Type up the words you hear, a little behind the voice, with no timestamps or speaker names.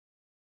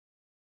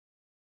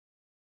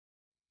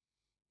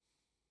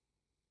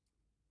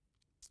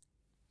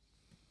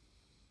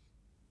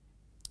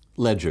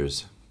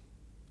Ledgers.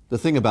 The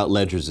thing about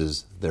ledgers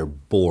is they're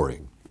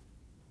boring.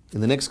 In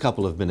the next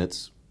couple of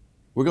minutes,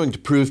 we're going to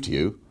prove to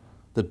you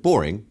that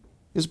boring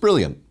is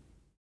brilliant.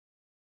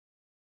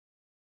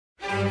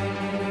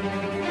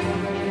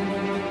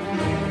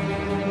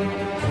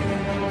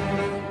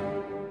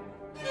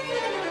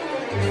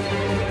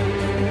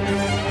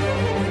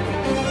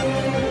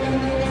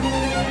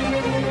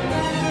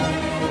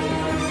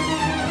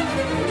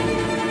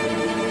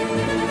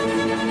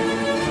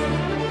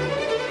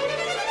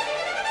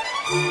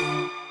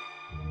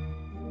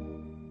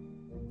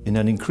 In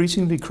an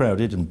increasingly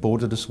crowded and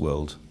borderless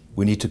world,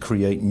 we need to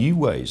create new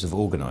ways of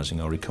organising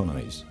our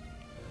economies.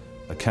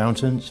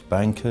 Accountants,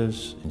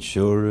 bankers,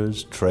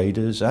 insurers,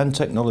 traders and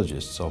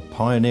technologists are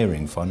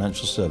pioneering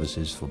financial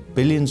services for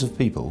billions of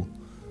people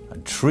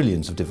and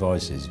trillions of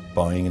devices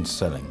buying and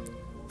selling,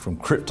 from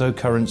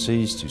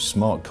cryptocurrencies to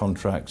smart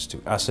contracts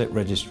to asset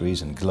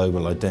registries and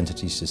global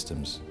identity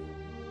systems.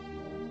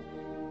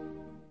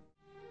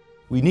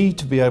 We need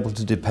to be able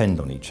to depend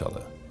on each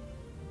other.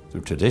 The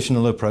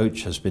traditional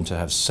approach has been to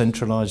have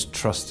centralised,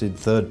 trusted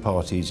third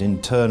parties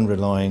in turn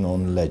relying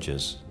on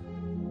ledgers.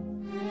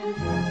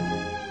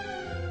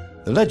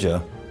 The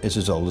ledger is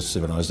as old as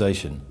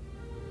civilization.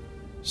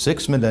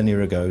 6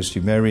 millennia ago,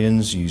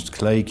 Sumerians used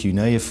clay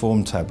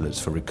cuneiform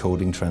tablets for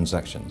recording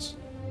transactions.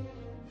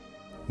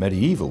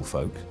 Medieval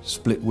folk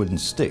split wooden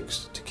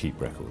sticks to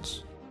keep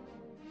records.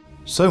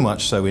 So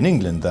much so in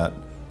England that,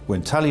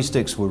 when tally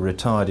sticks were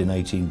retired in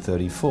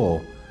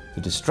 1834, the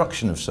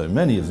destruction of so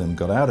many of them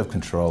got out of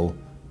control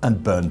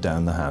and burned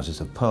down the Houses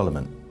of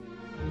Parliament.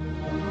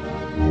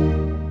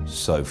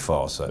 So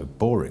far, so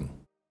boring.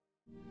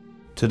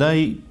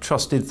 Today,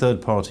 trusted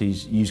third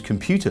parties use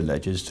computer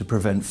ledgers to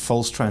prevent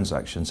false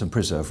transactions and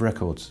preserve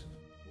records.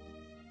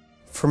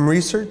 From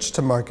research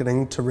to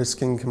marketing to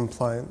risk and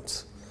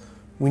compliance,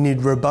 we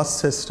need robust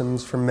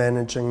systems for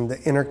managing the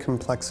inner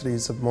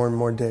complexities of more and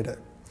more data.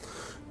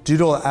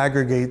 Doodle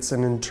aggregates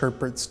and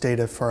interprets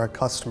data for our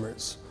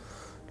customers.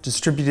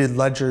 Distributed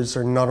ledgers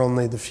are not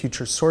only the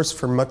future source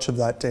for much of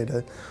that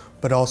data,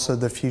 but also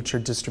the future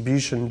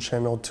distribution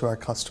channel to our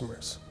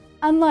customers.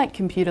 Unlike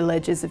computer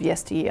ledgers of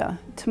yesteryear,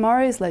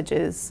 tomorrow's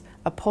ledgers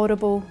are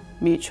portable,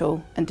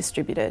 mutual and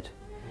distributed.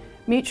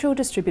 Mutual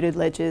distributed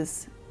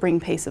ledgers bring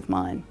peace of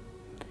mind.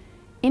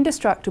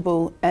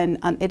 Indestructible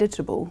and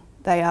uneditable,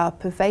 they are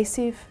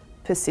pervasive,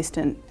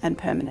 persistent and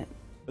permanent.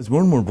 As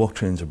more and more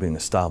blockchains are being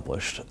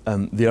established,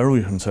 the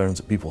earlier concerns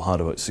that people had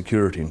about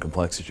security and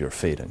complexity are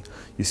fading.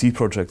 You see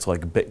projects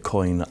like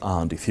Bitcoin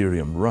and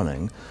Ethereum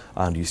running,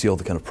 and you see all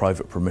the kind of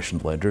private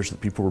permissioned ledgers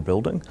that people were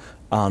building,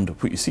 and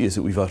what you see is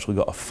that we've actually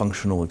got a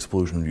functional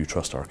explosion of new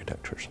trust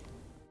architectures.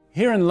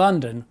 Here in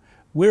London,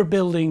 we're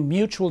building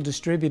mutual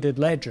distributed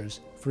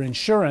ledgers for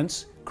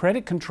insurance,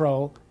 credit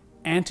control,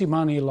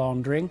 anti-money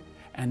laundering,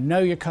 and know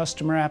your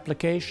customer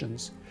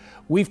applications.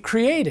 We've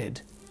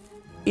created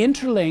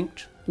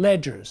interlinked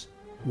ledgers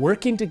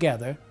working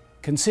together,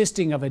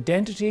 consisting of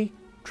identity,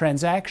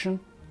 transaction,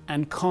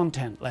 and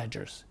content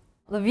ledgers.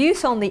 The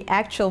views on the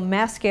actual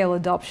mass-scale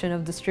adoption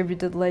of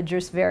distributed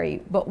ledgers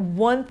vary, but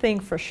one thing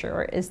for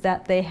sure is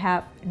that they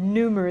have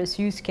numerous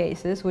use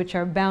cases which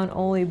are bound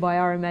only by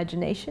our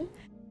imagination.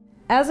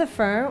 As a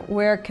firm,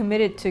 we're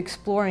committed to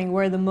exploring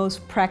where the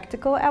most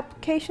practical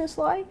applications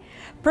lie.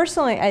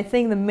 Personally, I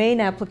think the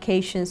main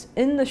applications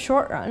in the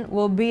short run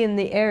will be in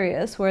the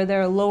areas where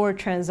there are lower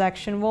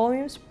transaction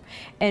volumes,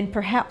 and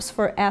perhaps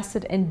for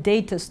asset and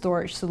data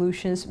storage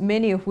solutions,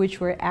 many of which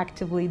we're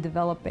actively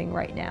developing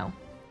right now.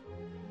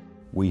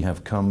 We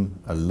have come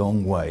a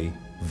long way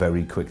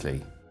very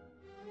quickly.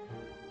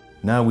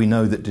 Now we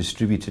know that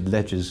distributed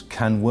ledgers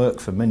can work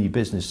for many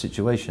business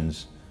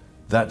situations.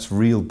 That's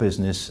real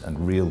business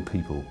and real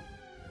people.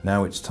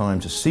 Now it's time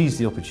to seize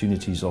the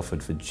opportunities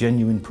offered for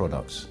genuine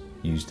products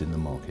used in the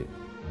market.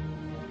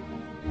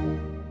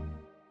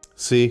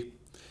 See,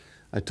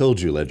 I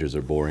told you ledgers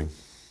are boring.